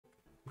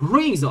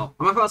Rings though.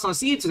 I'm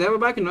NineSoulsSea. Today we're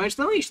back in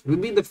NineSoulsSea. It will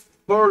be the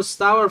first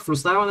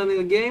one in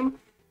the game,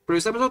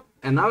 previous episode,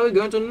 and now we're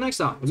going to the next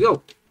town. Let's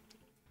go.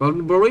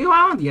 Borealis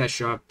Island? Yeah,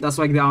 sure. That's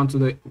like down to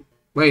the.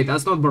 Wait,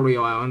 that's not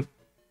Borealis Island.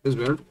 This is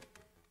weird.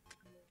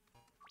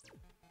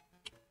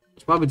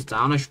 It's probably the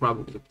town. I should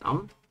probably be the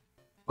town.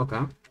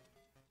 Okay.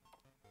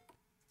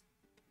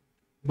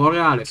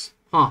 Borealis.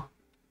 Huh.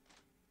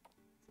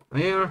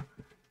 Here.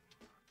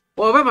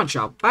 Oh, weapon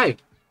shop. Hey.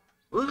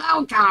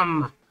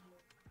 Welcome.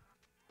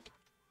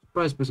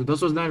 Price pursuit.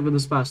 This was done with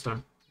this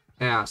faster.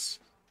 Ass.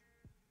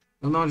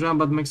 No jump,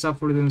 but makes up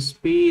for it in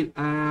speed.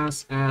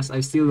 Ass. I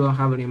still don't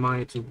have any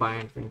money to buy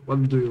anything.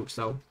 What do you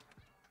sell?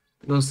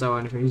 Don't sell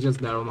anything. It's just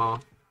there now.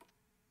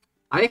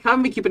 I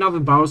haven't been keeping up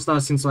with Brawl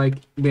Stars since like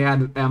they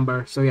added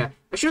Ember. So yeah,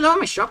 I should have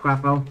my shop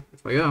raffle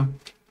for you.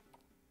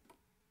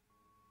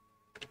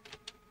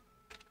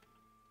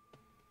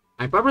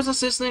 My Piper's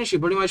assistant. She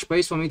pretty much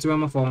pays for me to be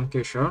on my phone.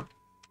 Okay, sure.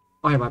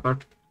 Oh, hey, Piper.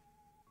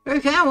 Hey,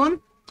 one.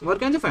 What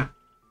can I do for you?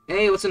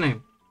 Hey, what's your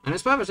name? My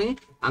name's Piper, see?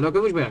 I'm Dr.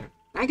 Wishberger.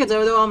 I can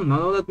tell you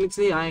not all that meets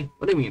the eye.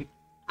 What do you mean?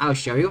 I'll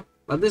show you.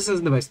 But this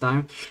isn't the best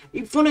time.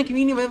 If fun and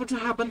convenient ever to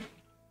happen.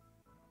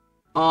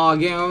 Oh,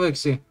 game of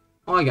Vixie.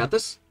 Oh, I got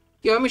this.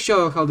 Yeah, let me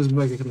show you how this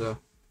breaker can do.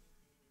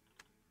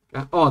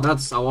 Okay. Oh,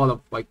 that's a lot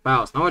of like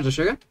powers. Now I just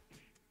show you.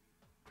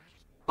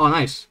 Oh,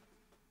 nice.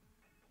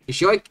 Is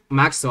she like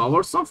maxed out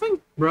or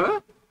something,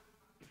 bruh?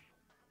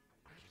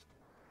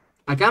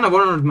 I kind of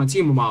wondered my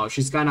team now.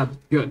 She's kind of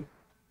good,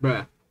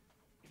 bruh.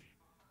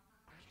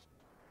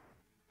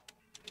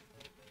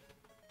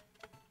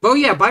 Well,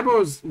 yeah, Piper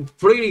was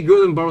pretty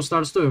good in Brawl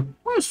Stars too.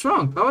 Oh,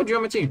 strong. How about you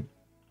on my team?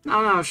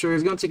 No, sure,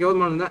 it's gonna take a lot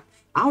more than that.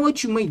 I'll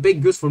let you make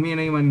big goods for me and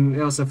anyone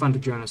else have fun to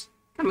join us.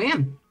 Come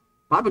in.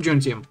 Piper join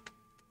team.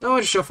 Don't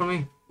want to show for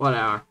me.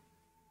 Whatever.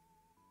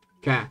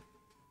 Okay.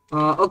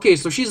 Okay,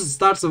 so she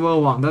starts at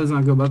level 1. That is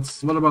not good, but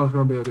what about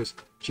her abilities?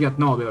 She got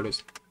no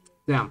abilities.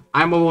 Damn,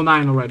 I'm level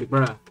 9 already,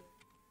 bruh.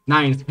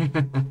 9.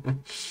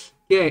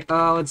 Okay,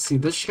 let's see.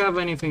 Does she have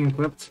anything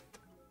equipped?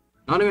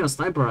 Not even a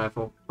sniper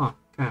rifle. Huh,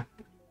 okay.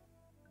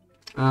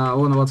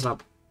 Oh no, what's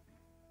up?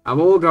 I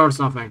will guard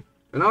something.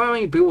 You know how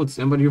many people would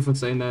somebody would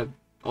saying that?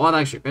 Oh,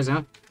 that actually is,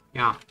 huh?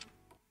 Yeah.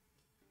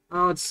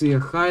 Let's see,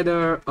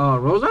 Hider.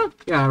 Rosa?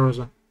 Yeah,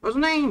 Rosa. What's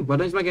her name?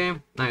 What is my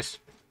game? Nice.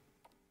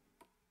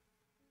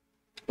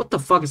 What the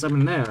fuck is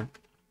happening there?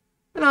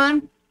 Hello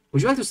then.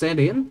 Would you like to stay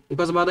in?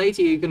 Because about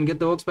 80 you can get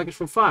the works package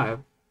for 5.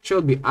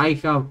 Should be. I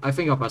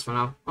think I'll pass for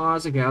now. Oh,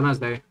 it's okay. Have a nice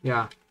day.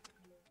 Yeah.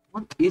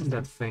 What is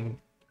that thing?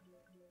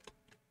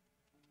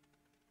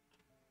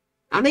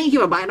 I'm thinking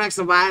you buy next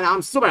to buy.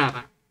 I'm super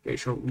happy. Okay,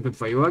 sure. Good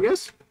for you, I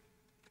guess.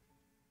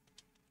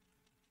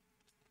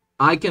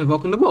 I can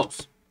walk on the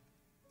walls.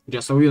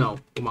 Just so you know,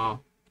 Umao.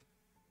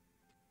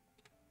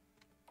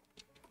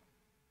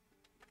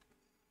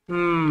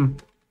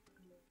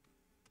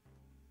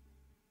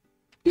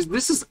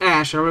 This is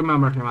Ash, I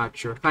remember him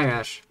actually. Hi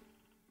Ash.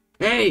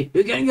 Hey,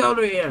 you can go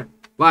to here.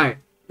 Why?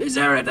 This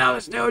area now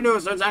is no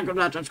news on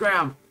Zankoblach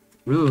Scram.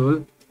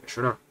 Rule.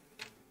 Sure.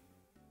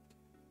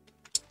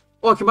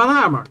 Oh, Cabana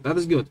armor. That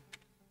is good.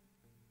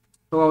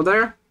 Hello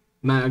there.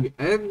 Mag.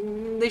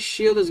 And this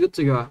shield is good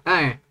to go.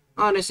 Hey.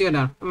 Oh, nice to see you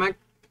there. I'm Mag.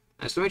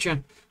 Nice to meet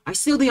you. I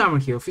steal the armor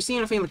here. If you see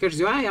anything that catches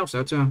your eye, I'll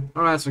sell it too.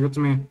 Alright, so good to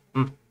me.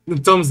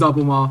 Thumbs up,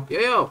 Umar.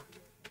 Yo.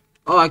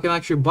 Oh, I can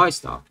actually buy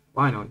stuff.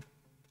 Why not?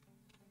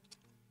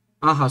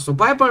 Aha, so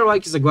Piper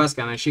like is a glass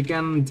cannon. She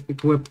can't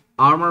equip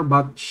armor,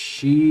 but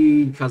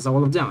she has a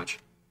lot of damage.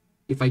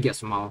 If I guess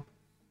somehow.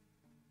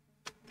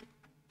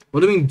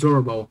 What do you mean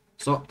durable?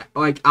 So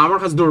like armor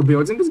has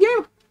durability in this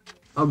game?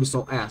 I'll be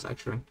so ass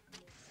actually.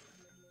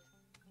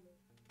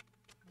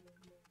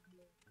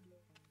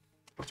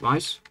 That's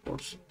nice, of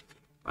course.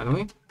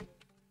 Finally.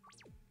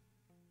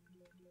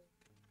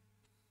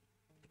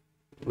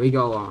 We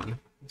go on.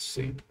 Let's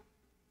see.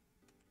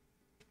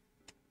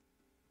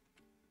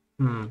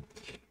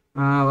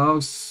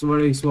 Looks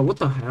very small. What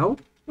the hell?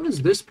 What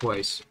is this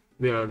place?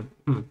 Weird.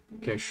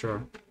 Okay,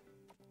 sure.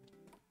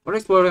 What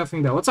exploring I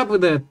think that? What's up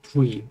with the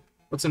tree?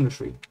 What's in the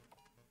tree?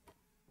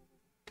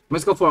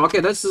 Let's go for. Okay,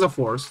 this is a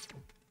forest.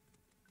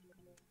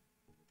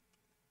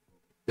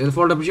 Is it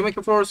for the RPG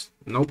Maker Forest?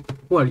 Nope.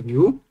 Who are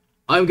you?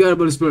 I'm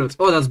Garble Spirit.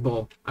 Oh, that's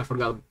Ball. I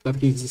forgot that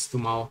he exists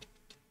tomorrow.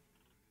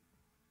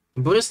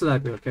 Buddhist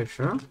Library. Okay,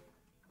 sure.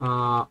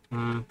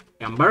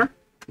 Ember.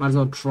 Might as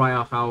well try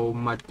out how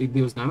much it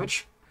deals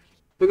damage.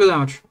 Pretty good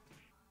damage.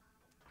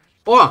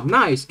 Oh,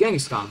 nice!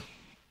 Gangstan.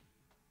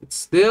 It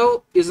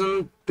still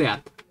isn't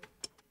dead.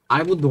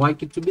 I would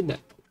like it to be dead.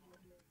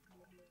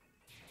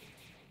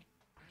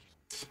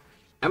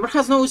 Ember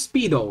has no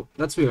speed though.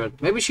 That's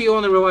weird. Maybe she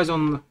only relies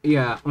on,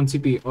 yeah, on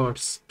TP or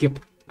skip,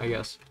 I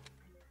guess.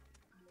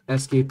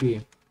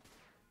 SKP.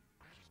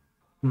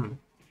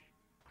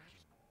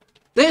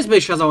 This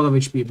bitch has a lot of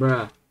HP,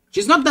 bruh.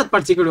 She's not that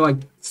particularly,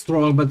 like,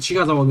 strong, but she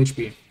has a lot of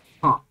HP.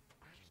 Huh.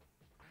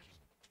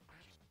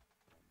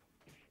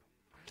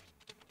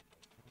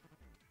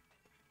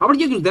 How about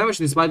you do damage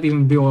despite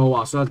even below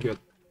loss, so that's good.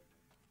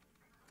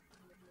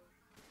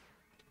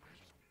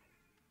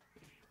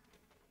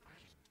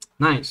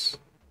 Nice.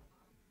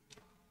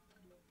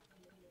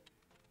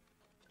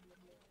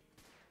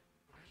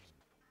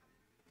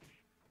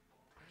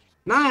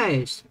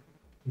 Nice.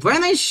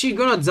 When is she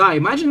gonna die?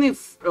 Imagine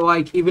if,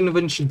 like, even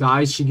when she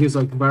dies, she gives,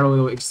 like, very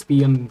little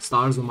XP and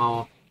stars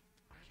somehow.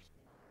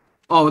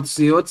 Oh, let's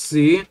see, let's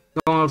see.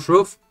 Don't know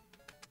truth.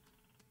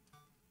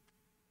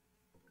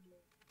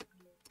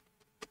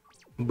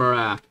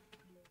 Bruh.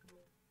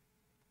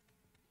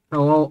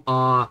 Hello,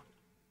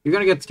 you're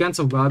gonna get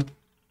cancelled, bud.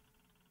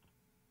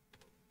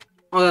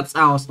 Oh, that's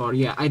Alistar.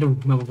 Yeah, I don't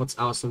remember what's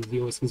Alistar's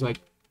deal is. He's like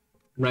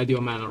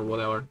Radio Man or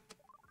whatever.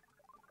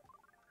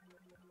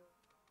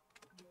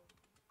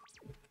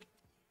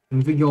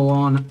 And we go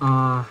on,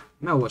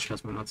 no watch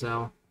has me not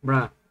tell.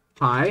 Bruh.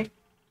 Hi.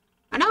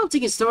 I now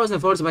taking stars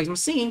and photos I'm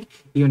seeing.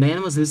 Even the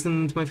animals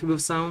listen to my field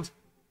of sound.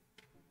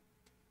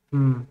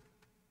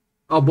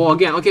 Oh, boy,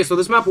 again. Okay, so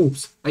this map,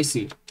 oops. I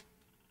see.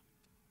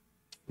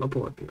 Low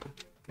up here.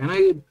 Can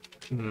I...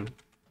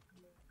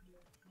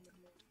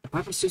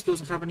 Piper 6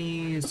 doesn't have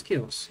any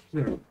skills.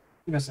 Zero.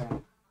 Yes,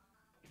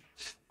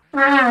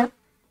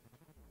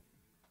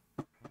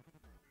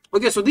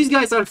 okay, so these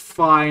guys are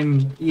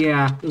fine.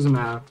 Yeah, doesn't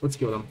matter. Let's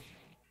kill them.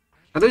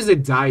 At least they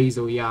die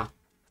easily, yeah.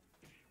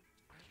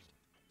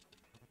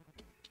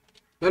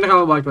 Then I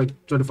have like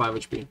 35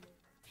 HP.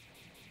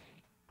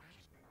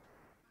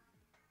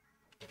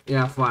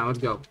 Yeah, fine, let's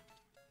go.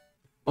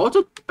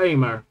 Auto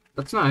aimer.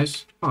 That's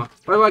nice. Huh.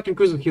 Why do I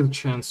increase the heal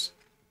chance?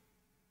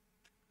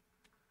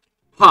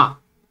 Ha!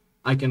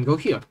 I can go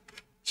here.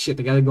 Shit,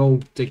 I gotta go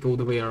take all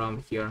the way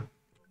around here.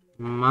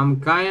 I'm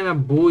kinda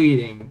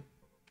bleeding.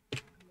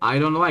 I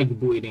don't like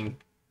bleeding.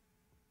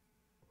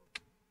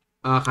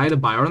 Hi the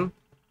Byron.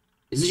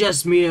 Is it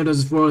just me or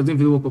does it for the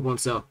infinite upon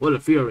self? What a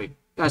fury.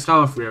 Guys,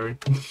 how a fury.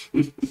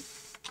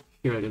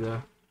 Here I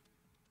go.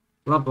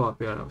 Blah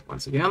here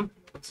once again.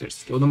 Let's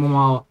just kill them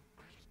all.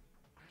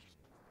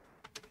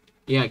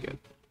 Yeah, good.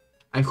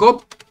 I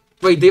hope.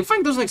 Wait, the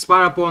effect doesn't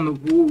expire upon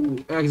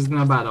who exits in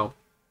a battle.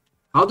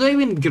 How do I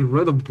even get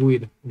rid of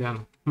bleed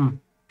then?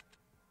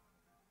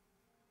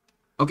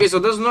 Okay, so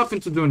there's nothing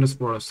to do in this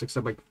forest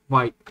except like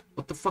fight.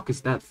 What the fuck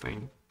is that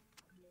thing?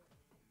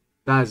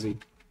 Dazzy.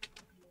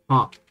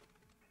 Huh.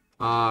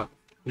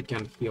 We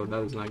can heal.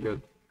 That is not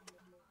good.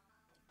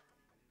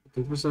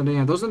 2%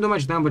 damage. Doesn't do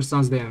much damage,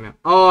 sounds the enemy.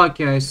 Oh,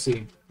 okay, I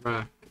see.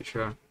 Right, okay,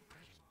 sure.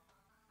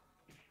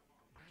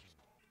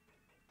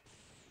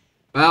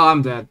 Well,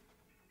 I'm dead.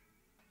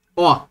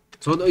 Oh,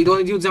 so you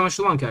don't do damage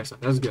to one character.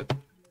 That's good.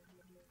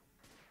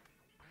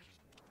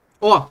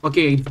 Oh,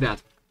 okay, it's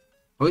that.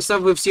 At least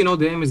we've seen all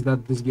the enemies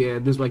that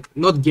this like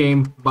not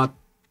game, but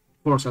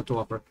force had to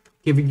offer.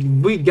 Okay,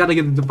 we gotta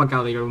get the fuck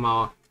out of here,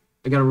 Mao.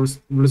 I gotta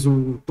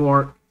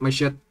restore my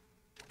shit.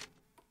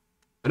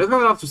 I don't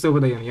have enough to stay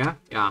with the end, yeah?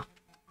 Yeah.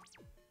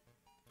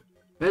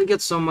 Let's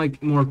get some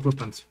like more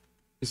equipment.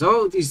 Is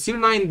tier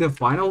 9 the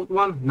final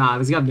one? Nah,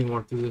 there's gotta be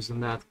more to this than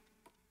that.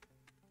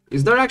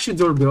 Is there actually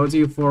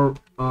durability for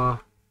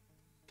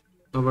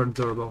over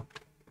durable?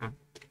 Yeah.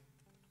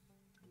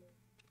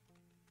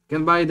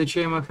 Can't buy the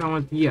chainmail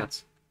helmet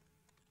yet.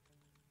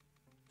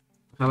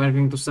 Have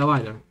anything to sell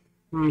either.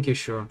 Okay,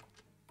 sure.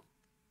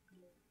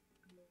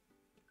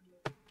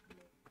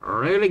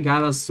 Really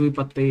gotta sweep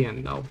at the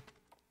end though.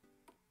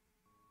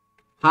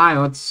 Hi,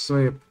 let's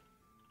sweep.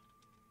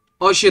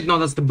 Oh shit, no,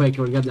 that's the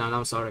bakery. Get down,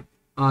 I'm sorry.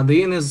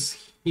 The inn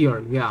is here,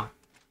 yeah.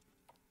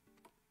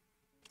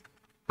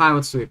 Hi,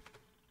 let's sweep.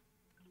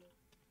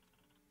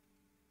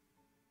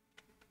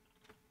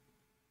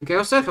 Okay,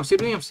 what's that? Have seen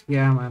names?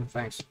 Yeah, man,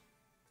 thanks.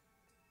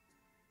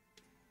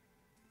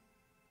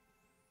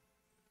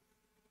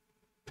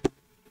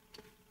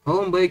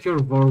 Home Baker,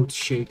 World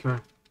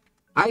Shaker.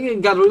 I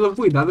got rid of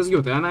weed, that is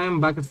good, and I am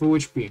back at full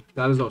HP.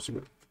 That is also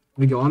good.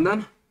 We go on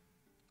then.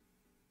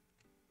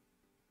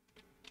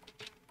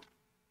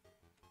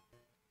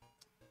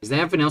 Is there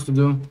anything else to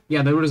do?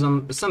 Yeah, there is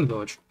a Sun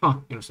Village. Huh,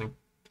 interesting.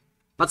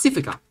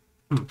 Pacifica.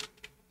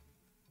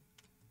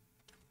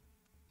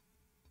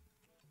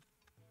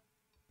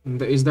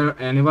 Is there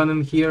anyone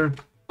in here?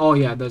 Oh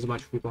yeah, there's a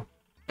bunch of people.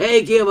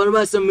 Hey, can I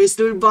buy some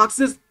mystery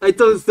boxes? I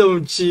thought it's so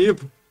cheap.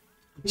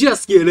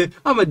 Just kidding,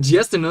 I'm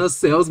just another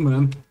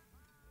salesman.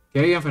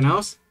 Okay, anything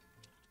else?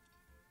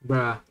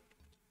 Bruh.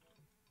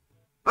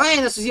 Oh hey,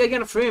 this is you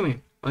again free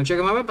me. Wanna check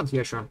out my weapons?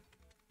 Yeah, sure.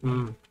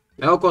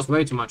 They all cost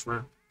way too much,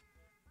 man.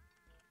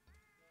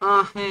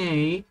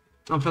 Hey.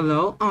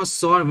 Hello. Oh,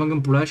 sorry, wrong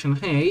impression.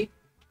 Hey.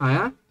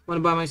 Hiya.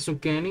 Wanna buy my some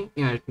candy?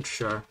 Yeah,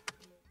 sure.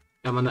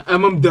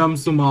 I'm dumb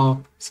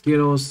somehow.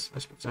 Skittles.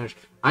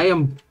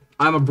 I'm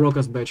a broke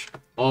ass bitch.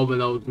 All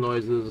without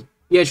noises.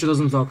 Yeah, she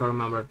doesn't talk, I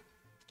remember.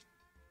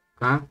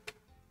 Okay.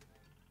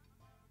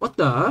 What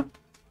the?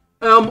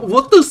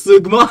 What the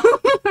Sigma?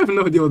 I have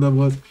no idea what that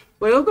was.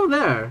 Wait, I'll go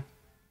there.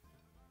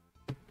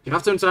 You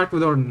have to interact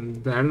with her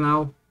there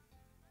now.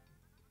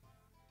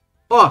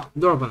 Oh,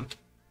 door open.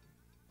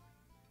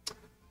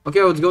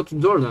 Okay, let's go to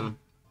door then.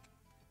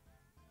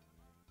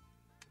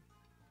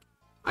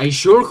 I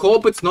sure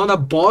hope it's not a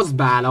boss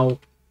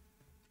battle.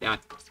 Damn it.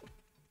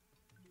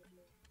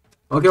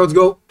 Okay, let's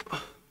go.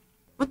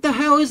 What the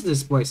hell is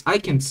this place? I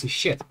can see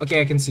shit.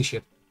 Okay, I can see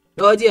shit.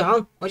 No idea,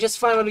 huh? I just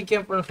finally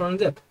came from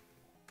the dip.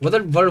 What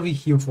are we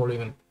here for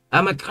even?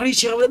 I'm a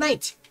creature of the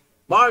night.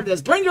 Bard, the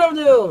bringer of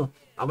doom.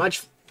 How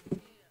much?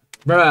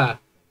 Bruh.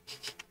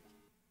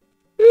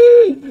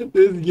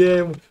 This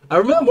game. I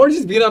remember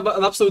Mortis being an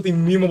absolutely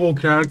memeable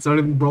character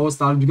in Brawl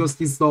Stars because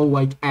he's so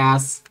like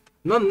ass.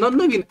 Not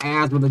even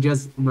ass, but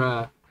just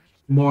bruh.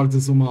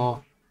 Mortis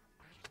somehow.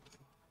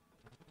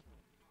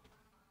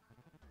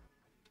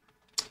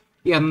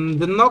 Yeah,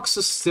 the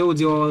Noxus still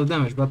deal a lot of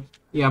damage, but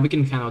yeah, we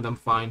can handle them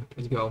fine.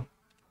 Let's go.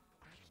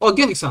 Oh,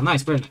 Genghis-Khan,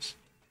 nice, very nice.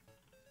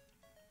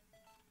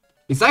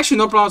 It's actually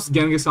not pronounced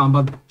Genghis-Khan,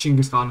 but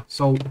Chinggis Khan.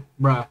 So,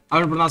 bruh,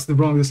 I pronounced it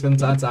wrong this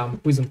entire time.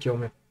 Please don't kill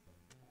me.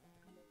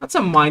 That's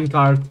a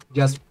minecart,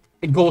 just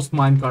a ghost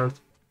minecart.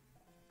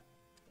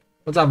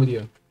 What's up with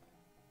you?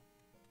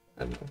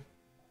 I don't know.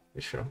 You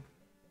sure?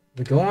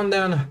 We go on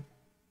then.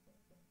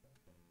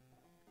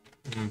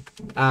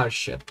 Ah,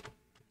 shit.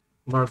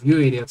 More of you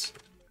idiots.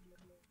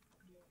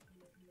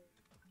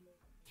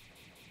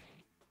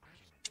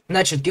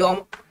 That should kill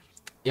him.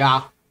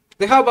 Yeah.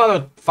 They have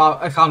about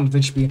 100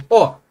 HP.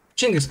 Oh,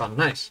 Chinggis Khan,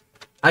 nice.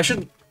 I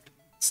should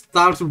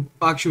start to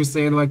actually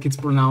say it like it's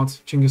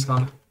pronounced Chinggis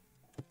Khan.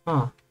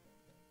 Huh.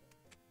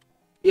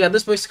 Yeah,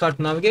 this place is hard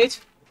to navigate.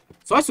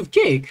 Slice of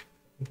cake?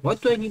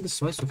 What do I need a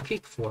slice of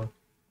cake for?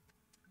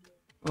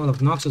 A lot of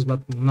Noxus,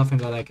 but nothing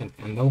that I can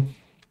handle.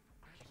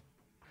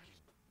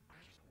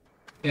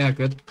 Yeah,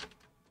 good.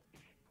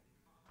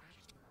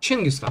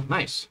 Chinggis Khan,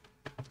 nice.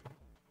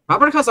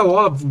 Pepper has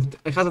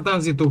it has a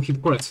tendency to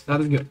hit crits.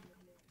 That is good.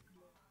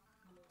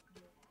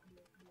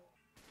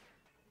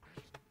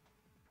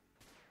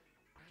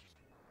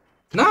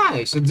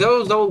 Nice. It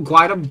does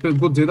quite a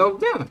good deal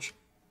of damage.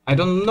 I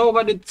don't know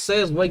what it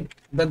says like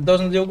that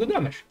doesn't deal good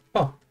damage.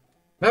 Huh.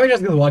 Maybe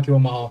just get lucky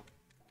with all.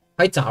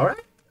 Hi Tower?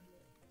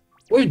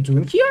 What are you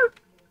doing here?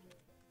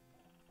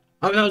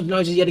 I'm not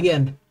noticed yet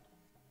again.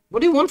 What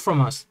do you want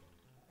from us?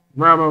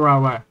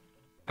 Where?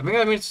 I think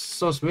I mean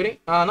so sweetie.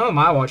 No,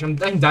 my watch. I'm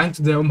dying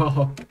to do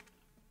more.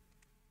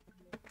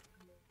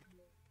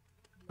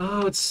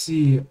 Let's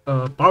see.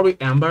 Probably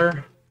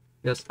Amber.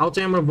 Yes, Auto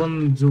Amber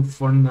won't do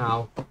for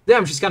now.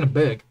 Damn, she's kind of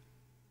big.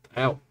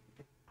 Hell.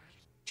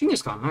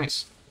 Genius Khan,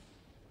 nice.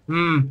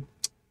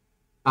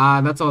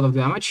 That's a lot of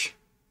damage.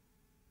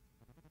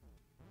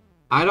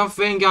 I don't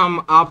think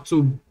I'm up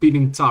to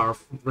beating Tarf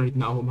right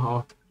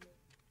now,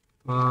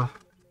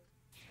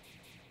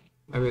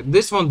 maybe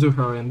this won't do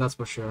her in, that's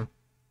for sure.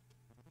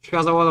 She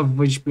has a lot of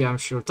HP, I'm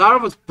sure.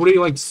 Tarf was pretty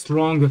like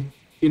strong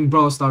in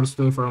Brawl Stars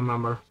too, if I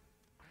remember.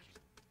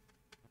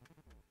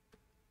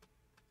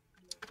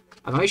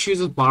 And if she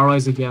uses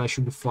Paralyze again, I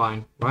should be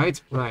fine.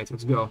 Right? Right,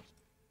 let's go.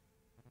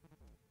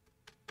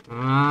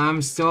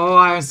 I'm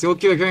still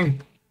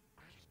kicking.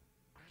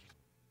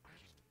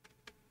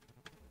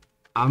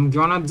 I'm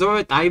gonna do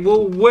it. I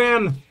will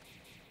win.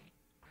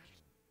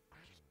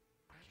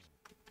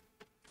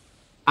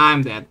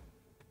 I'm dead.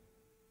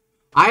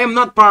 I am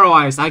not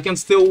paralyzed. I can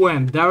still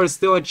win. There is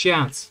still a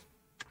chance.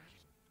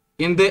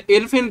 In the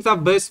infinite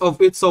abyss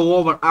of It's All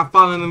Over, I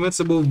found an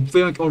invincible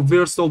feeling of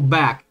we're still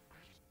back.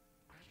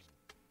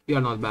 You're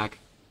not back.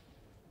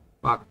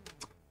 Fuck.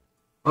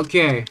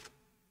 Okay.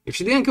 If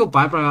she didn't kill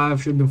Piper, I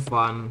should be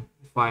fine.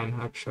 Fine,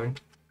 actually.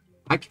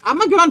 I'm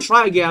not gonna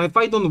try again. If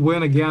I don't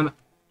win again,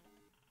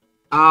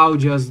 I'll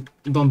just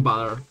don't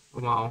bother.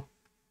 Wow.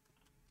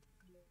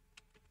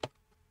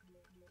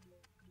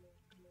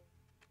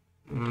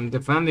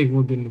 Defending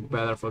would be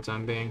better for the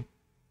time being.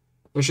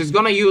 But she's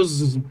gonna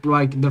use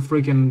like the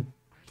freaking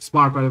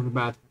spark right off the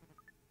bat.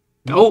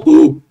 No,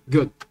 ooh,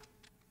 good.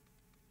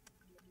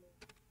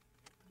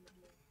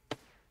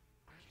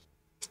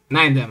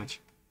 9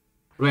 damage.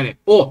 Ready.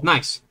 Oh,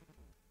 nice.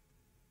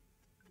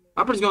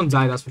 Pepper's gonna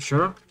die, that's for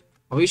sure.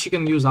 At least she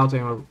can use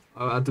auto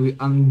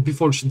aim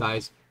before she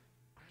dies.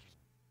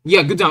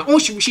 Yeah, good down. Oh,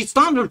 she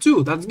stunned her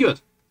too. That's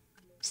good.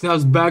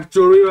 Snaps back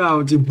to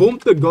reality. Boom,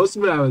 the ghost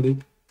reality.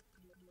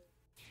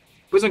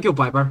 Please don't kill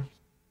Piper.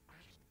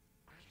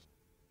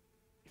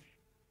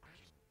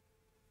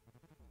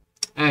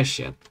 Ah,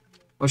 shit.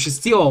 Oh, she's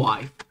still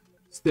alive.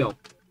 Still.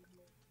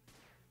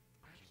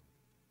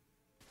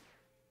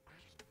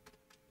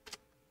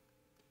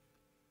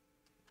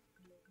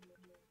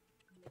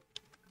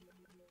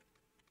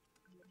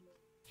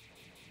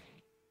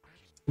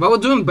 But we're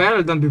doing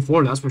better than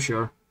before, that's for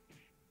sure.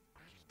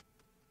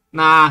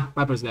 Nah,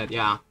 Piper's dead,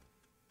 yeah.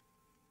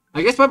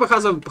 I guess Piper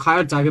has a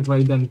higher target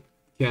rate than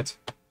Kit.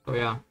 So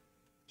yeah.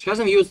 She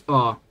hasn't used...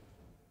 Oh.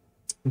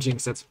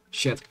 Jinx it.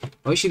 Shit.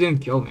 At least she didn't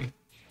kill me.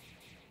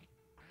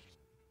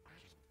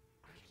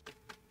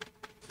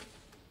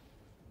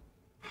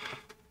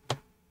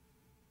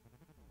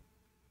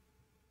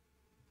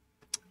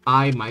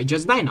 I might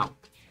just die now.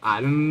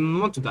 I don't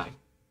want to die.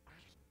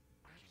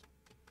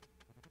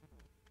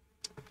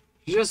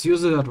 She just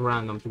used it at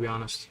random, to be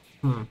honest.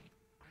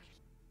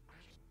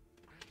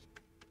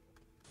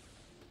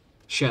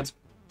 Shit.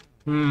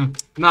 Nah,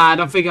 I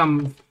don't think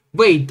I'm...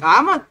 Wait,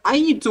 I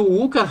need to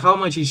look at how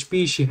much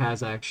HP she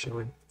has,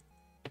 actually.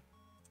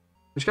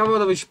 Does she have a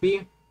lot of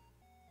HP?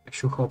 I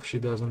should hope she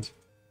doesn't.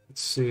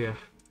 Let's see.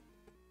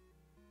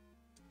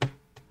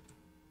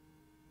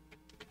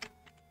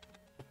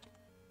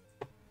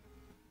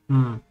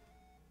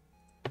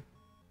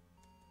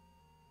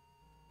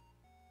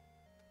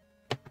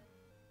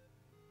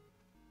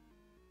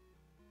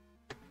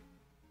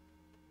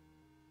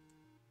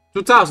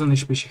 2000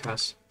 HP she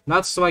has.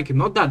 That's like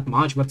not that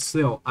much, but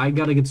still, I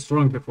gotta get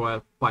strong before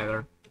I fight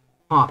her.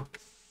 Huh.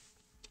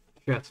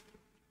 Shit.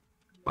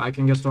 But I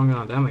can get stronger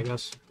on them, I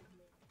guess.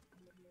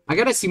 I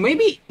gotta see,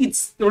 maybe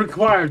it's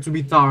required to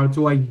be tower to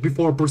like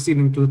before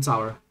proceeding to the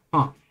tower.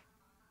 Huh.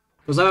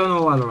 Because I don't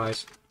know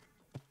otherwise.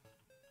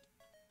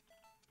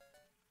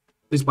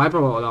 This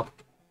Viper will hold up.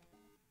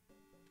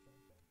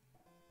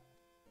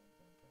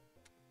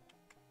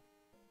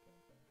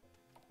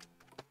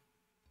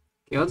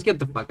 Okay, let's get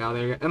the fuck out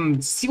of here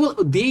and see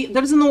what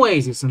there's an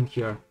oasis in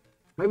here.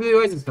 Maybe the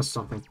oasis has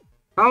something.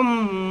 How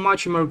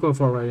much am I recall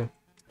for already?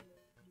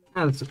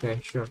 Ah, that's okay,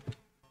 sure.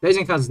 The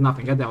oasis has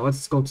nothing. Goddamn,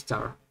 let's go to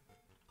tower.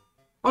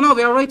 Oh no,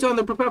 we are ready to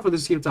under-prepare for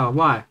this here tower.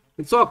 Why?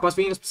 It's all because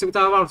we need a specific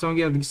tower of arms so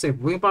we can get safe.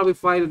 We can probably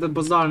fight at the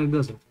bazaar and it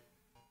doesn't.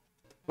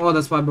 Oh,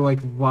 that's probably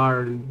like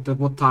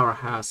what tower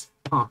has.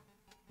 Huh.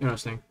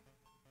 Interesting.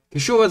 Okay,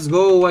 sure, let's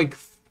go like...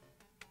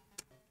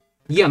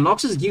 Yeah,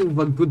 Noxus give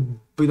a good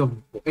bit of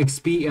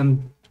XP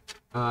and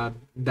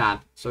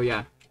that. So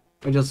yeah,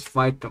 I just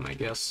fight them, I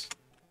guess.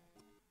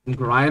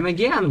 Grind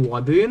again,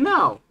 what do you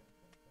know?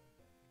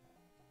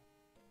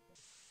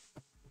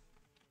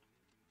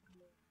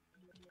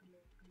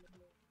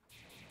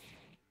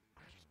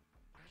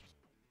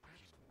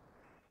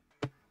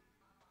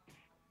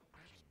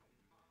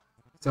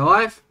 It's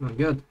alive? Not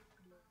good.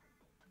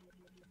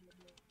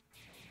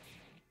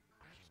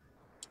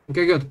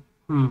 Okay, good.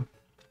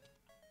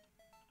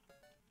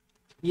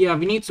 Yeah,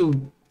 we need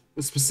to...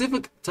 a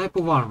specific type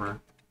of armor.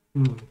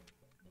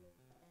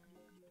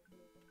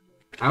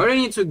 I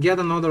really need to get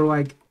another,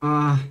 like,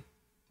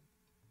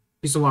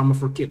 piece of armor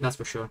for Kit, that's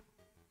for sure.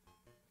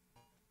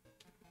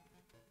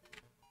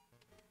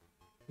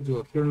 Do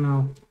it here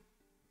now.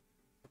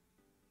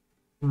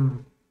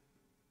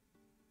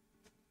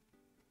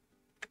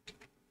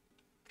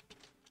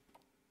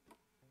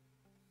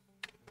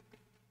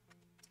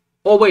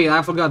 Oh wait,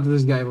 I forgot that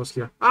this guy was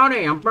here.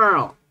 Howdy, I'm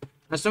Pearl.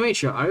 Nice to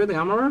meet you. Are you the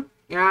armorer?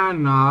 Yeah,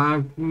 no,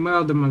 I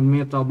made them in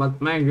metal,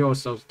 but make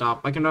yourself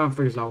stop. I can never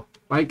figure it out.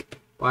 Like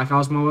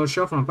how's my little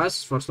shop from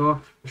passes for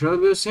store?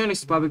 Should be seeing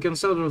this public can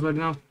sell those right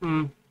now.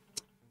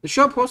 The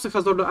shop also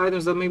has other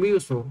items that may be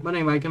useful, but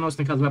anyway, I can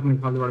also has weapons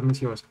with hardware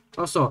materials.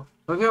 Also,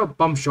 if you have a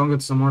pump stronger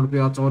to some more to be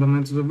able to order them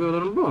into the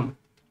builder and boom.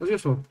 That's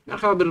useful. I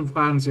have a bit of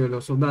fire here though,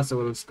 so that's a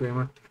little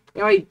screamer.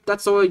 Anyway,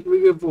 that's all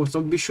we give for.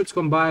 So be sure to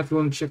come by if you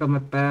want to check out my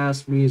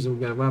past. Please, we'll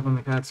get a weapon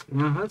like that.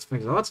 Yeah, that's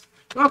things a lot.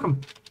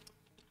 Welcome.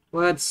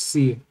 Let's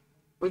see.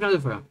 What can I do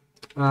for you?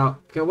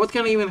 Okay, what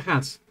can I even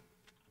have?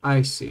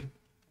 I see.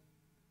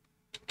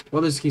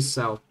 What does he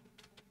sell?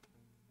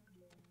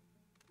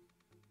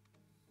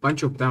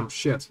 Bunch of damn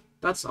shit.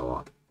 That's a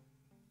lot.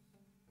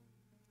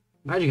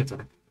 Magic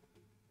attack.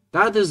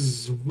 That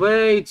is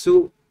way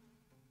too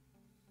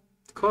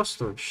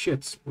costly.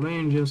 Shit.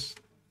 Ranges.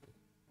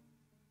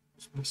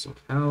 Some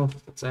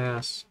health. That's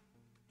ass.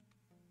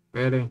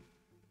 Ready.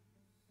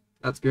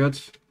 That's good.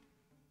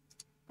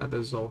 That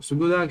is also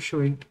good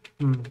actually.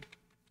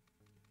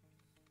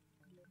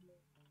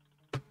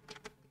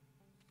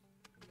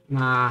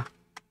 Nah.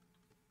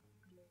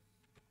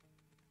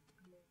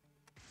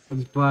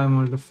 Let's buy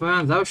more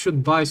defense. I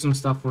should buy some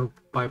stuff for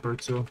Piper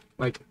too,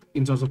 like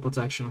in terms of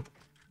protection.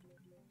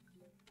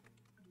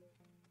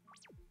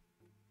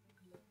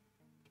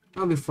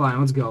 I'll be fine,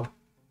 let's go.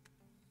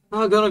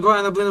 I'm gonna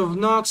grind a bit of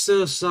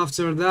Noxus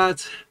after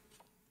that.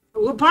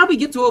 We'll probably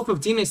get to level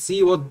 15 and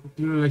see what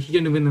he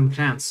can even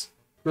enhance.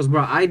 Because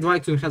bro, I'd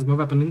like to enhance my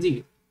weapon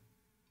indeed.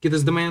 Get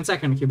this the main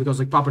second here because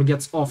like Piper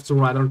gets off to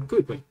rather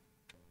quickly.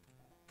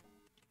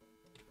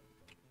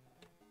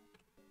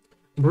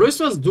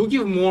 Baristas do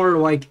give more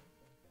like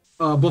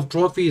both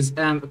trophies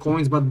and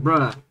coins, but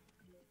bruh,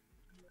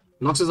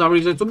 Noxus are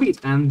easy to beat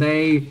and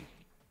they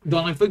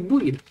don't inflict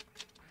bleed.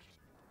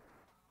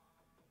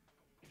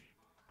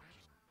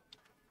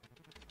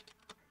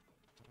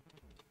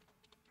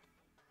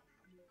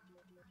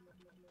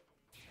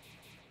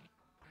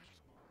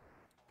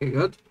 Okay,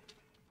 good.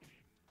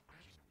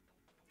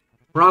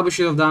 Probably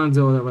should have done it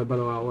the other way, but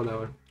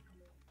whatever.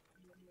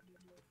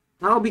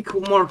 I'll be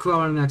more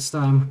clever next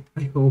time,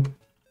 I hope.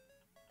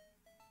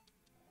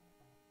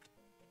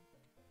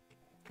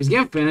 Is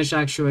game finished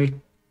actually?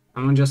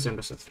 I'm just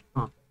interested.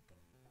 Huh.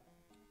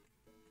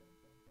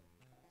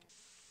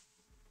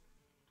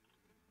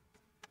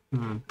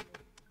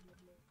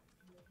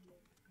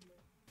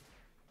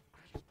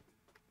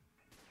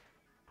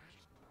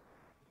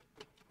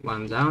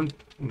 One down,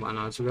 one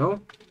out to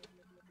go.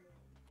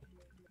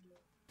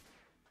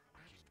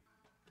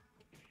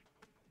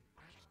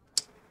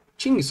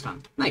 Chinggis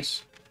Khan,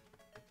 nice.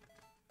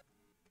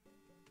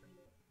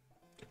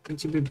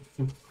 It's a bit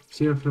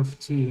tier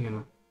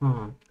 15.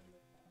 Huh.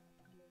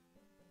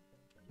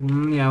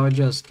 Yeah, we'll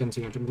just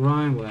continue to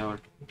grind, whatever.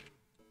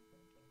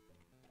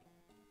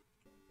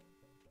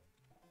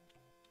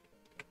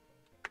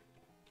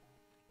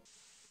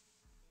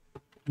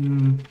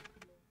 Hmm.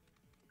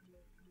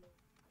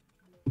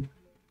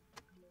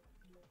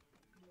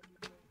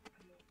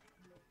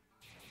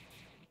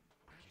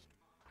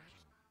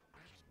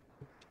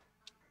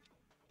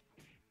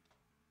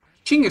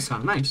 Genghis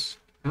Khan, nice.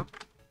 Yeah.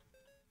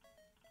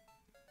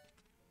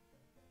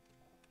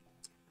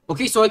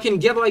 Okay, so I can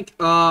get like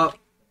a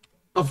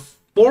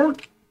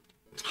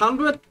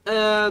 400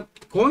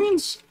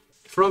 coins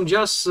from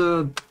just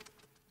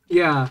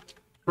yeah,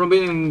 from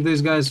beating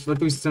these guys at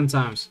least 10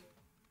 times.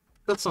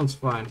 That sounds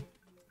fine.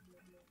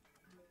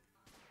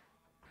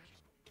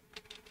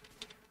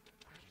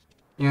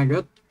 Yeah,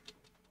 good.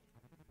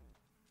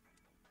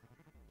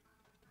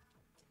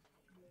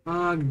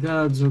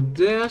 Gotta do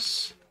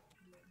this.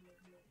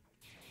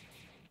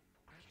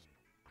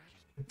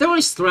 There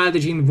is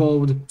strategy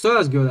involved, so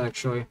that's good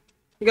actually.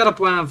 You gotta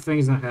plan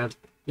things ahead.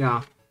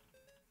 Yeah.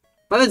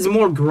 But it's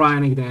more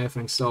grinding than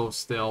anything, so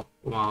still.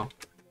 Wow.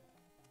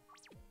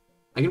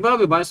 I can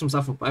probably buy some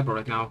stuff for Piper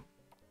right now.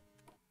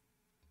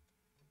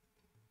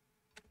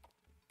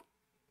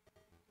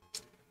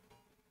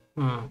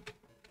 Huh.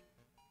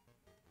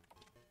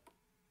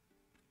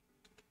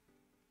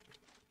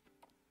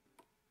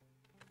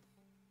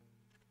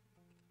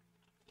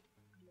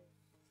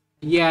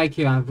 Yeah, I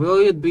can. Will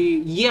it be...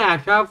 Yeah, I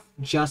have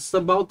just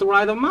about the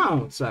right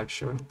amounts,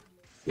 actually.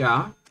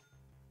 Yeah.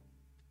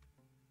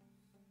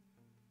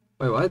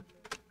 Wait, what?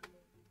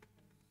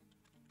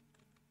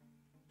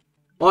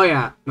 Oh,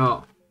 yeah.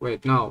 No.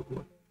 Wait, no.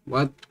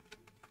 What?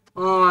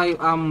 Oh,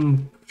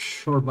 I'm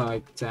short by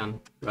like 10.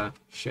 Right.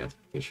 Shit.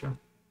 Okay, sure.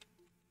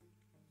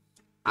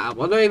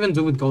 What do I even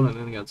do with golden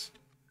ingots?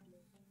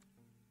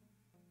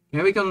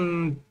 Yeah, we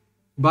can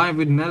buy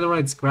with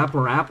netherite scrap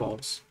or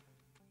apples.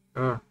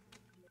 Sure.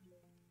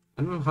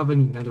 I don't have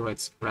any netherite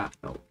scrap,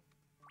 though.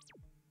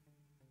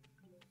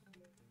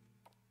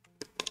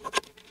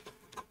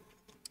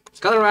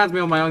 Skylar reminds me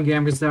of my own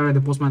game because they're the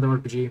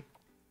post-modern RPG.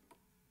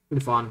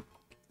 Pretty fun.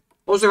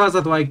 Also has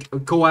that like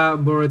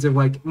collaborative,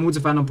 like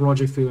multi-final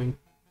project feeling.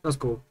 That's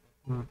cool.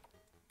 Yeah.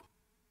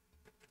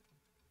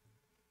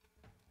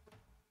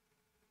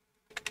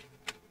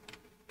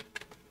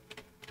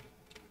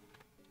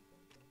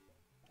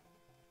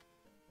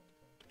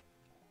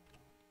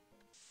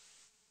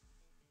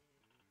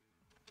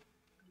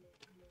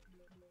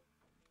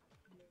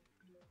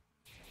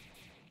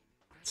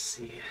 Let's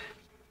see.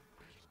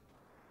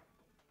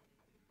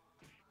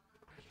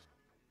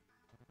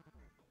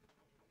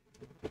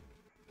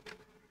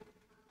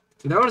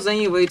 If there was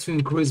any way to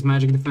increase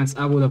magic defense,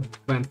 I would have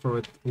went for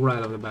it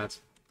right off the bat.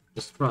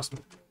 Just trust me.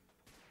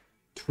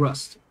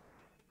 Trust.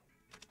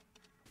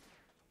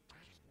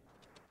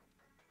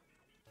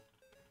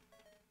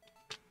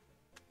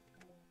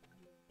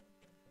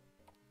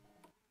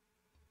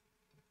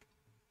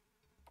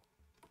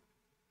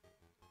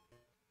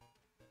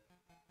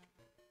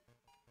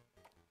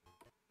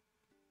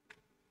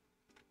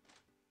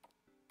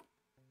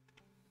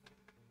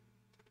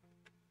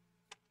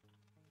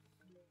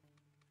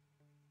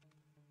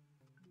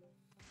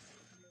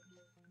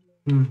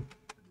 Hmm.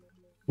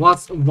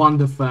 What's one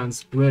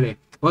defense, really?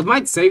 What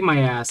might save my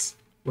ass?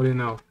 What do you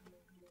know?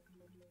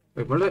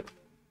 Wait, where did...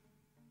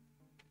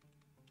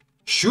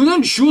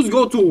 Shouldn't shoes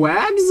go to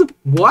wags?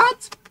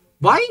 What?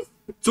 Why?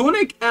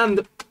 Tunic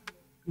and...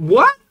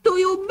 What do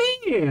you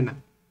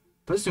mean?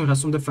 This one has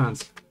some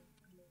defense.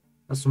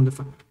 Has some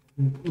defense.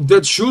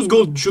 That shoes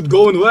should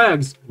go in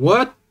wags.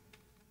 What?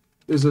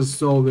 This is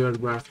so weird,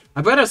 bruh.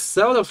 I better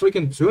sell the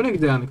freaking tunic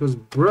then, because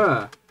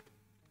bruh.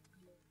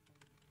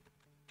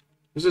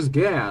 This is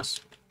gas.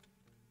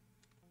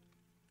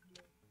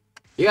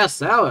 Yeah,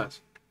 sell it.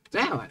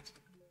 Damn it.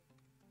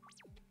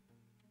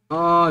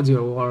 Oh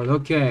dear lord,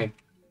 okay.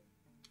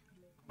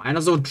 Might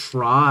as well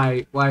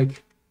try,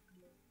 like...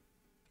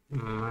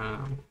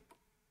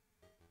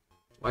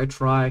 why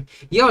try?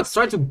 Yeah, let's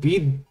try to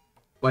beat,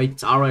 like,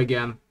 Tara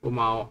again.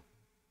 Wow.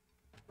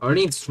 I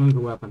already need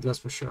stronger weapons, that's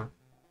for sure.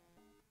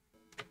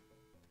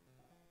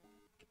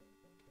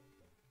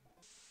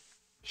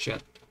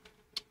 Shit.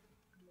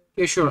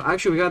 Yeah, sure.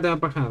 Actually, we got the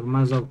upper hand.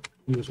 Might as well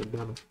use it,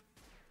 damn it.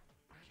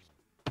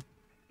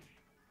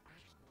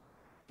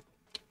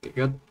 Okay,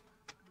 good.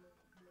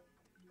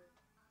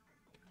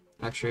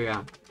 Actually,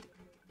 yeah.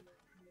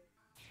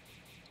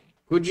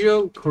 Could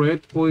you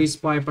create please,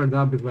 Piper?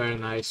 That'd be very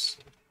nice.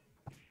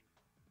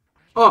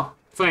 Oh,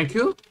 thank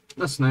you.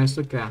 That's nice,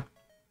 okay.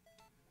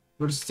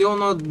 But still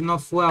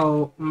not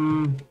well.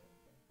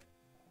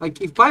 Like,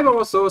 if Piper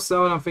was so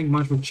I don't think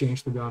much would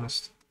change, to be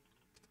honest.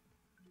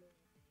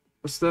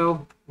 But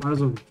still, might as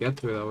well get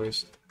to it at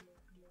least.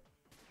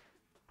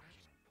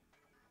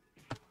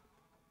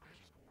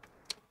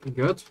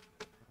 Good.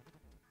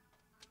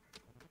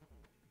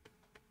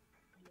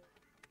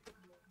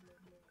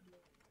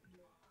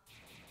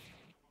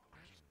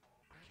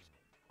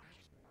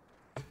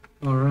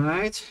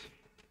 Alright.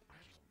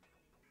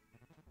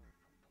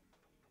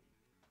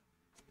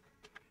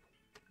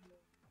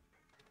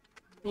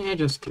 Yeah,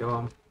 just kill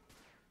him.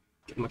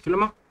 Kill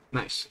him.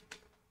 Nice.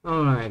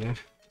 Alright.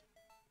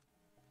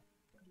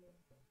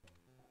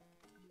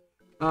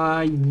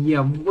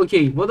 Yeah,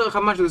 okay,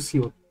 how much does this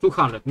heal?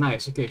 200,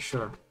 nice, okay,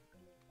 sure.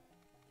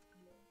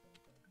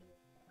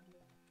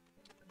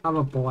 Have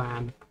a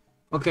plan.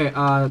 Okay,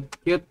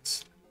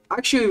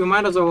 actually, we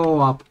might as well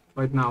go up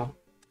right now.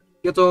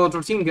 Get to level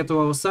 13, get to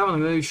level 7,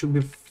 and then we should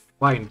be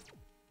fine.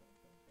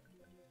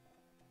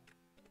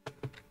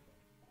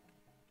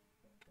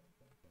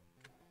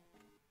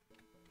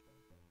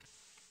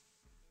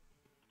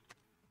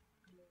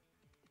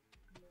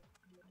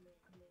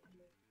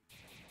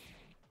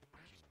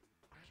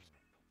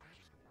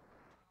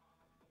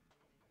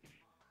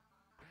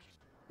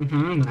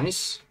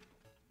 Nice.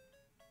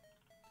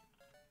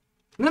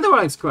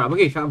 Netherite scrap.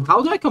 Okay,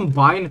 how do I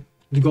combine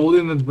the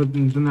golden with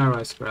the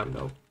netherite scrap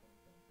though?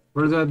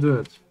 Where do I do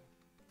it?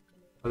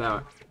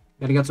 Whatever.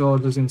 Gotta get to all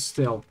those in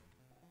still.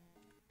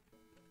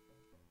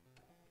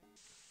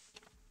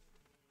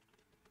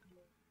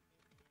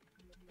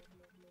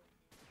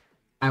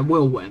 I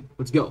will win.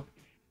 Let's go.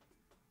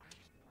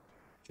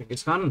 Check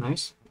it's kind of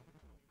nice.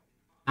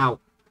 Ow.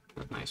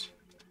 That's nice.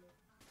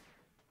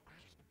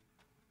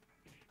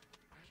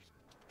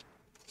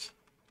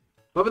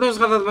 But it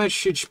doesn't have that much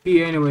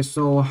HP anyway,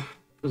 so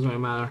doesn't really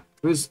matter.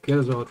 Let's get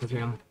as well with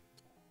him.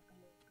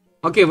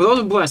 Okay, with all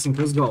the blessings,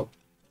 let's go.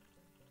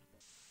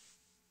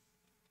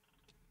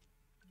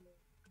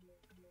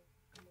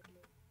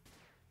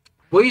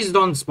 Please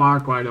don't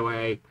spark right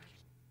away.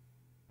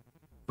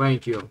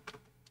 Thank you.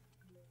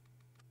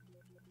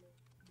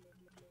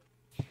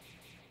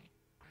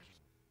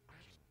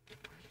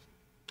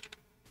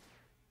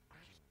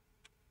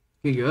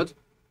 Okay, good.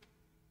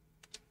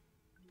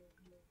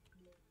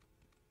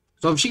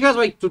 So if she has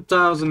like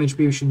 2000 HP,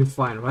 we should be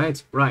fine,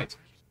 right? Right.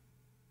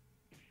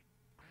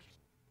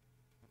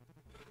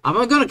 I'm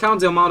not gonna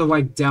count the amount of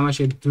like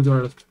damage I do to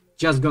her.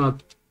 Just gonna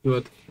do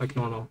it like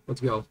normal.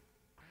 Let's go.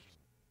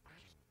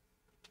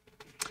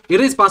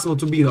 It is possible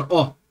to beat her.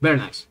 Oh, very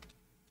nice.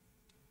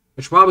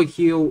 I should probably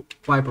heal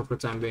Viper for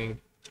the time being.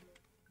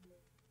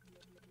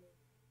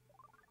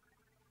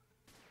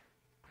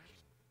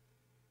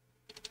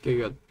 Okay,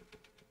 good.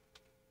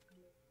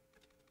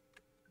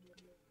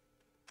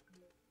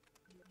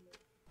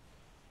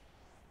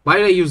 Why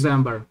did I use the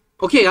Ember?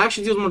 Okay, I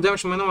actually deal more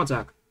damage with my normal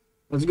attack.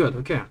 That's good,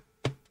 okay.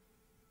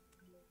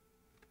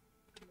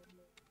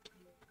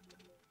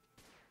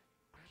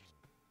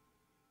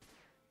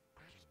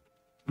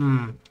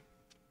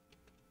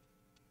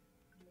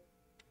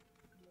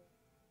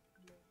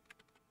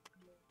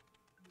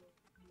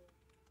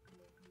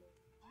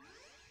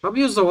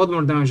 Probably use a lot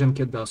more damage than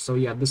Kid does, so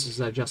yeah, this is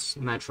just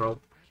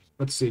natural.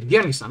 Let's see,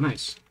 getting some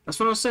nice. That's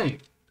what I was saying.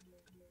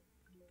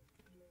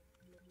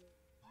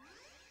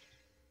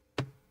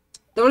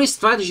 The only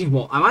strategy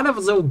wall. I might have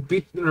also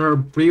beaten her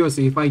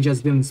previously if I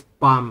just didn't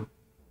spam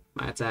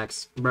my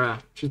attacks. Bruh,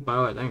 she's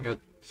powered, thank god.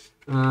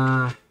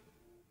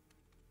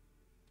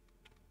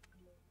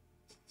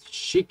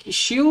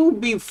 She'll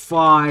be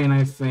fine,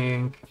 I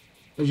think.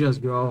 Let's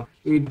just go.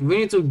 We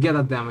need to get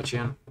that damage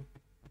in.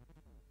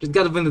 Just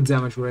gotta win the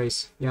damage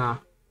race. Yeah.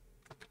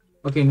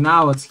 Okay,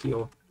 now let's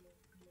heal.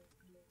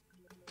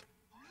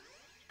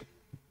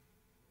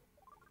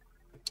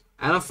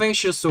 I don't think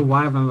she'll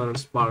survive another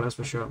spark, that's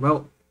for sure.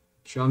 Well,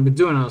 she won't be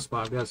doing another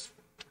spark, that's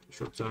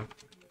short term.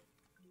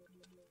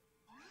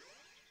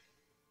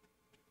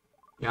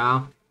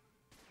 Yeah.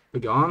 We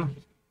gone.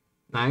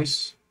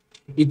 Nice.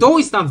 It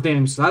always stuns the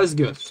enemies, so that is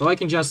good. So I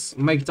can just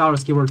make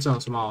towers keep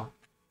return somehow.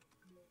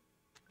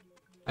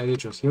 I did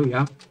just heal,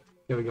 yeah.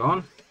 Here we go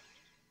on.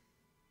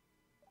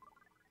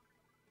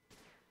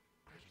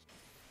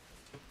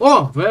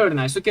 Oh, very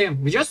nice. Okay,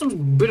 we just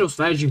some bit of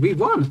strategy. We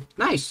won.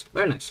 Nice,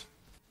 very nice.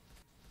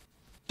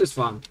 This is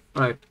fun.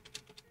 Alright.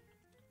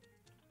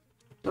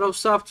 A lot of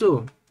stuff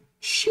too.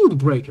 Shield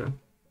breaker.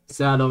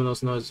 Sad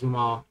Dominos noise from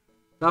all.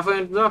 Nothing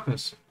in the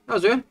darkness. That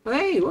was good.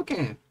 Hey,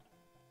 okay.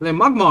 Then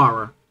magma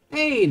armor.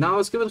 Hey, now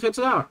let's give it a hit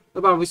to that.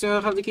 About we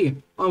still have the key.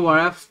 Don't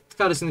worry, I've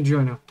got this in the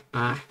journal.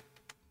 Ah.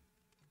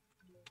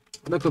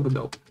 That could be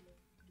dope.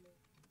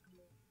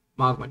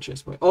 Magma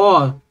chest plate.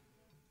 Oh!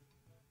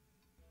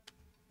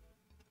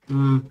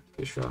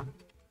 Okay, sure.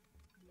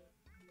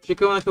 She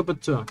can only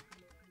put two.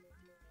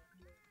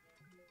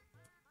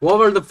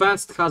 Whoever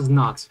defense has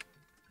not.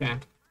 Okay.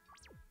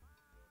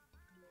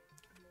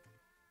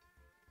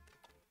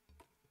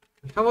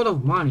 I have a lot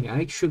of money.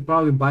 I should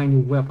probably buy a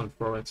new weapon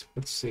for it.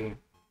 Let's see.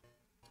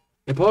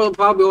 I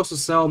probably also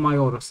sell my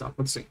other stuff.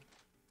 Let's see.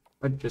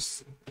 Let's just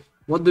see.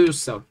 What do you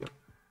sell here?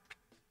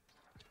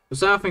 You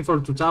sell anything for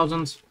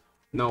 2000?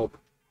 Nope.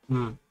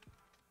 I'm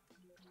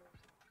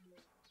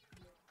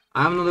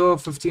not level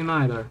 15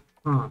 either.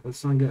 Huh,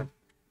 that's not good.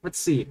 Let's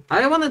see.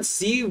 I wanna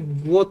see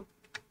what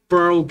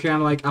Pearl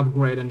can like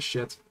upgrade and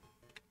shit.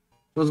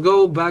 Let's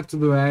go back to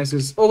the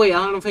Oasis. Oh wait,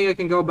 I don't think I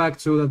can go back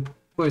to that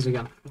place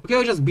again. Okay,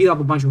 I'll just beat up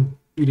a bunch of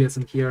idiots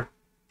in here.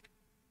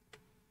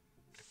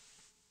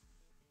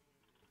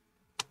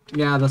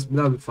 Yeah,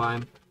 that'll be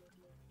fine.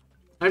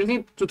 I just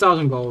need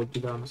 2000 gold, to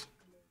be honest.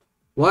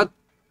 What?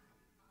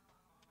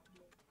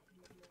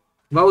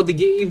 Well,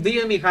 if the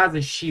enemy has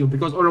a shield,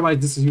 because otherwise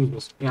this is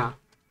useless. Yeah.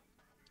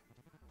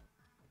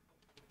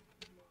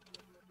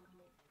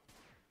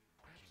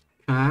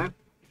 Okay.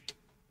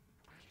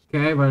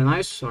 Okay, very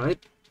nice. Alright.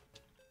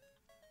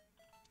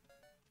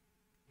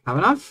 Have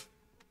enough?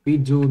 We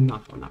do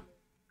not have enough.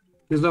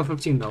 Here's level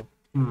 15 though.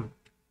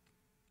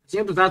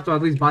 Seem to have to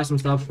at least buy some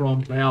stuff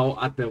from Bell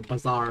at the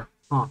bazaar.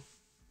 Huh.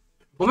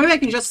 Or maybe I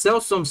can just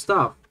sell some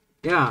stuff.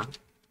 Yeah.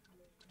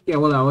 Yeah,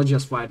 well, I will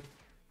just fight.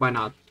 Why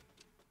not?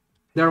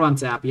 They're one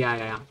tap.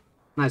 Yeah.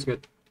 Nice,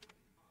 good.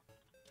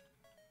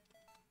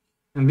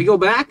 And we go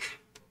back.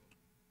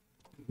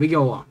 We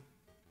go on.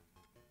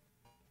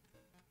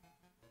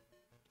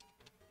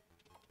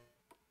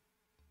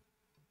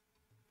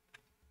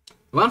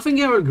 One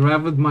thing I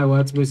regret with my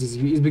Let's Plays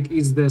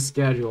is the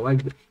schedule.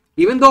 Like,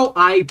 even though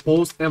I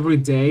post every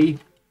day,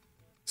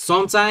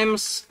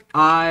 sometimes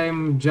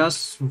I'm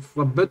just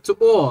a bit too...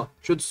 Oh,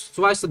 should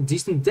twice a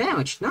decent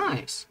damage.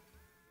 Nice.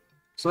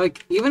 So,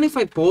 like, even if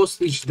I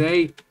post each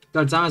day,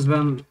 there are times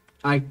when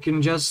I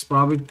can just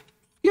probably...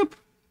 Yep.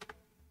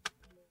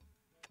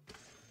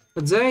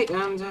 A day,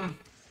 and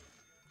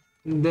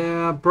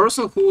the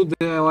person who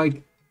the,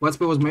 like, Let's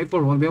Play was made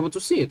for won't be able to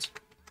see it.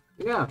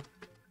 Yeah.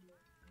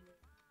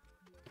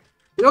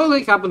 It all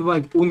like happened with,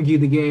 like, Ungi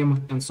the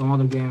game and some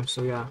other games,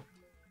 so yeah.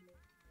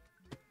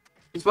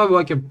 It's probably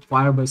like a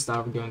fire-based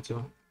style I'm going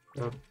to.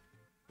 Yeah.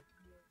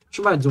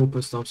 Should buy dual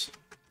pistols.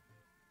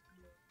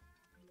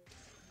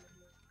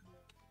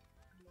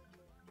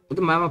 But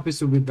the Mama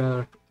pistol would be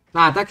better.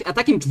 Nah,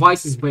 attacking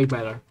twice is way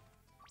better.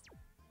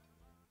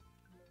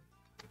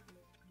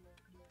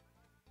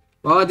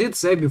 Well, I did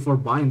say before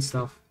buying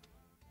stuff.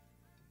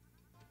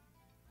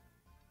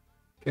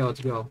 Okay,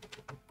 let's go.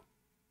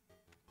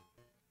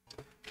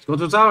 Let's go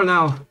to the tower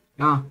now.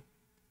 Yeah.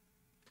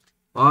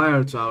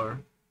 Fire tower.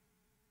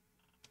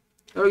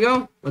 There we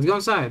go. Let's go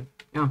inside.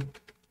 Yeah.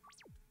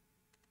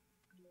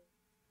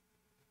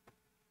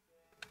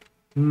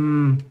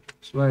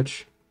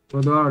 Switch. To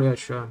the door, yeah,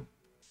 sure.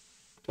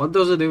 What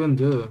does it even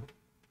do?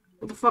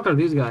 What the fuck are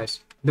these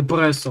guys?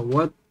 Depresso,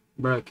 what?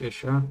 Break, yeah,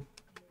 sure.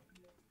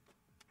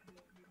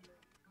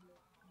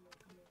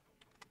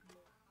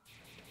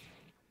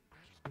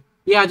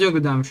 Yeah, doing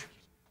good damage.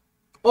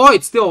 Oh,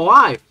 it's still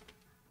alive!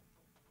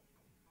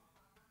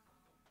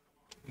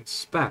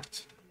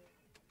 Inspect.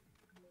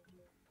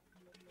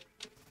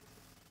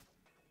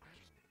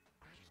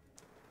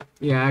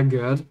 Yeah,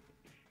 good.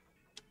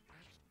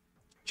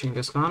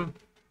 Chinggis Khan.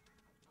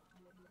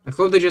 I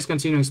hope they just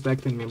continue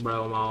expecting me,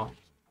 bro. Wow.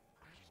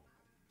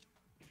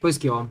 Please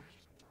kill him.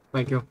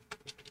 Thank you.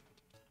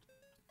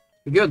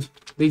 Good.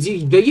 They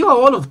give a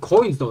lot of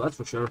coins though, that's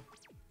for sure.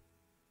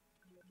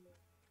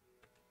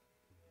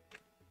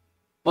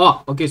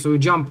 Oh, okay, so we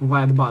jump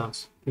via the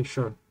buttons. Okay,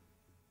 sure.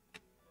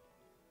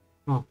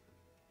 Oh.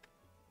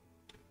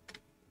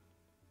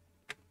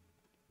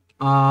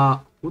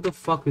 Who the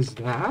fuck is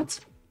that?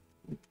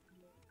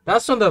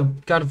 That's not the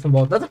cat from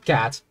boat. That's a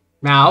cat.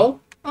 Meow.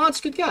 Oh, it's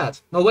a good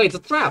cat. No, wait, it's a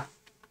trap.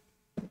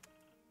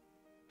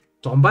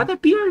 Tombat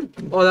appeared?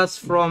 Oh, that's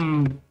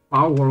from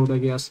Power World, I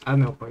guess. I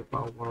don't know by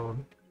Power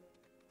World.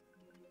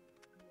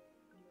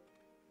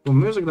 Cool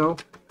music, though.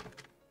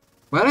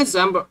 When is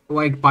Amber,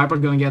 like, Piper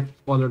gonna get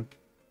other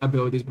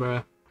abilities,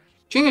 bruh?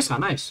 Chinggis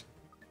Khan, nice.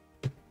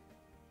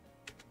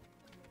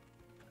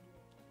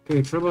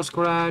 Okay, triple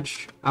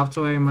scratch,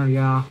 auto aimer,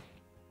 yeah.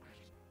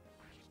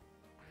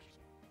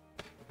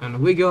 And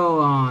we go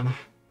on.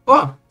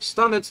 Oh,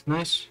 stunned it,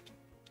 nice.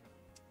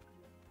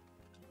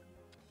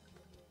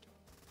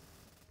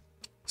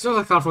 It's not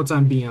like hard for the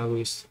time being, at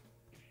least.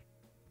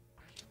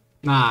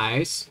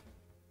 Nice.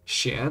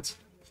 Shit.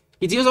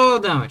 He deals all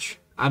the damage.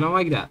 I don't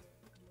like that.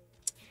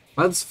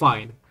 But it's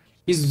fine.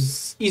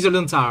 He's easier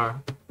than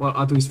Tara. Well,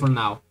 at least for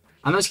now.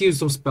 Unless he used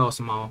some spells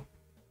somehow.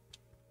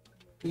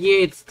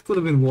 Yeah, it could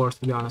have been worse,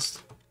 to be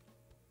honest.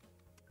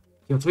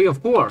 Kill 3,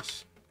 of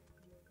course.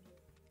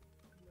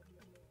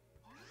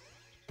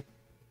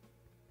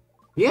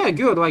 Yeah,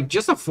 good. Like,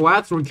 just a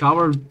flat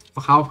recover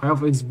for half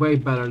health is way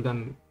better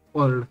than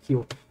other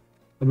heal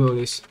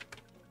abilities.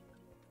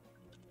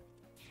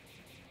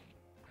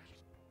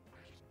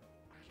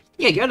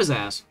 Yeah, get his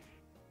ass.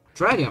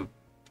 Drag him.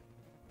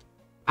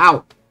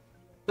 Ow.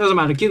 Doesn't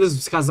matter, the kid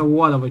has a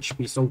lot of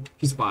HP, so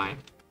he's fine.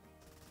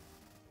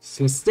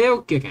 He's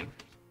still kicking.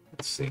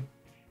 Let's see.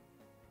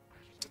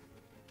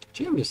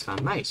 Chinggis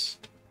Khan, nice.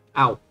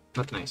 Ow,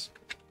 not nice.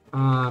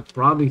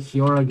 Probably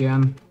here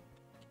again.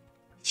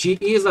 She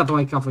is at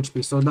like half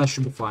HP, so that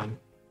should be fine.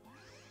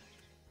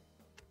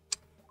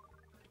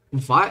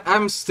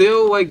 I'm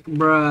still like,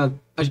 bruh,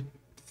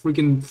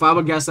 freaking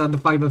flabbergasted at the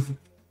fact that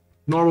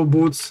normal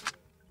boots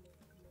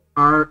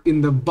are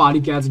in the body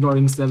category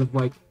instead of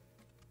like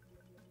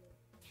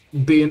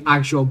being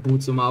actual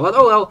boots somehow. But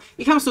oh well,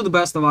 it comes to the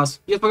best of us.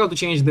 Just forgot to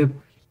change the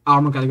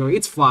armor category.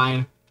 It's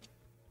fine.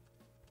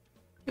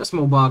 Just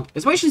small bug.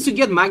 Especially to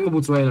get magma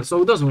boots later,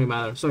 so it doesn't really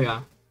matter. So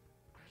yeah.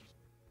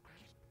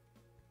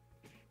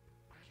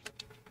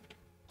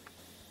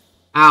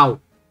 Ow.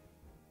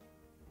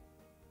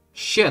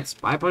 Shit,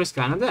 Piper is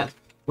kinda dead.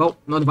 Well,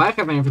 not if I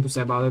have anything to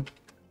say about it.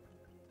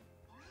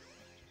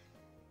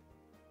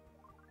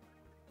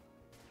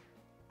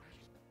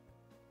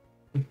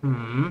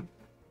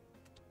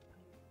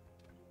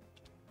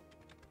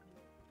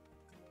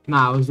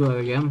 Nah, let's do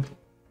it again.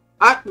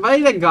 Why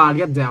did I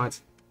god damn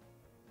it.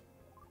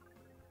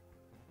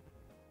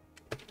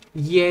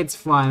 Yeah, it's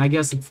fine. I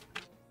guess it's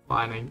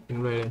fine,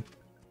 really.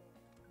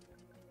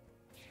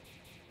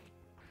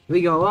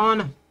 We go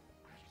on.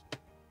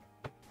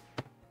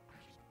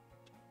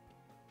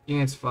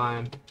 Yeah, it's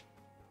fine.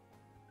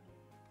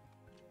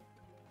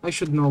 I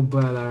should know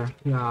better,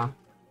 yeah.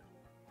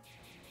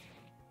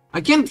 I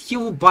can't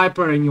heal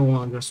Viper any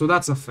longer, so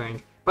that's a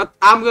thing. But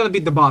I'm gonna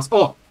beat the boss.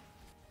 Oh!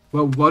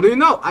 Well, what do you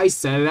know? I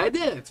said I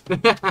did it!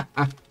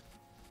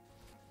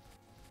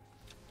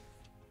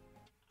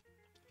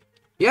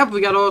 Yep,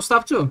 we got all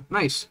stuff too.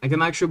 Nice. I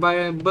can actually buy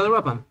a better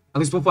weapon. At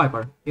least with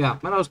Viper. Yeah,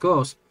 man, that was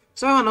close.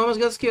 So, no one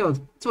gets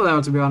killed. It's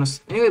whatever, to be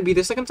honest. Anyway, beat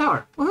the second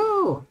tower.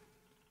 Woohoo!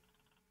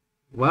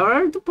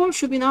 Where the point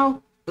should be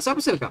now? The South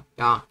Pacifica.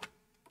 Yeah.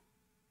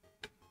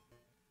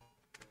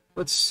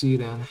 Let's see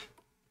then.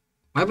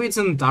 Maybe it's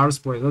in Tower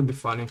Sport. That'd be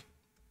funny.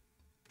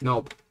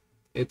 Nope.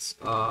 It's,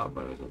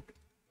 where is it?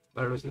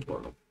 Where is the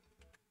portal?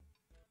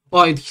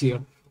 Oh, it's here.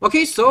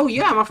 Okay, so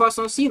yeah, I'm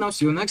NineSoulsSea, and I'll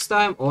see you next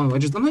time on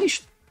Wedge's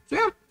Domination. So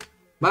yeah,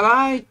 bye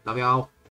bye, love y'all.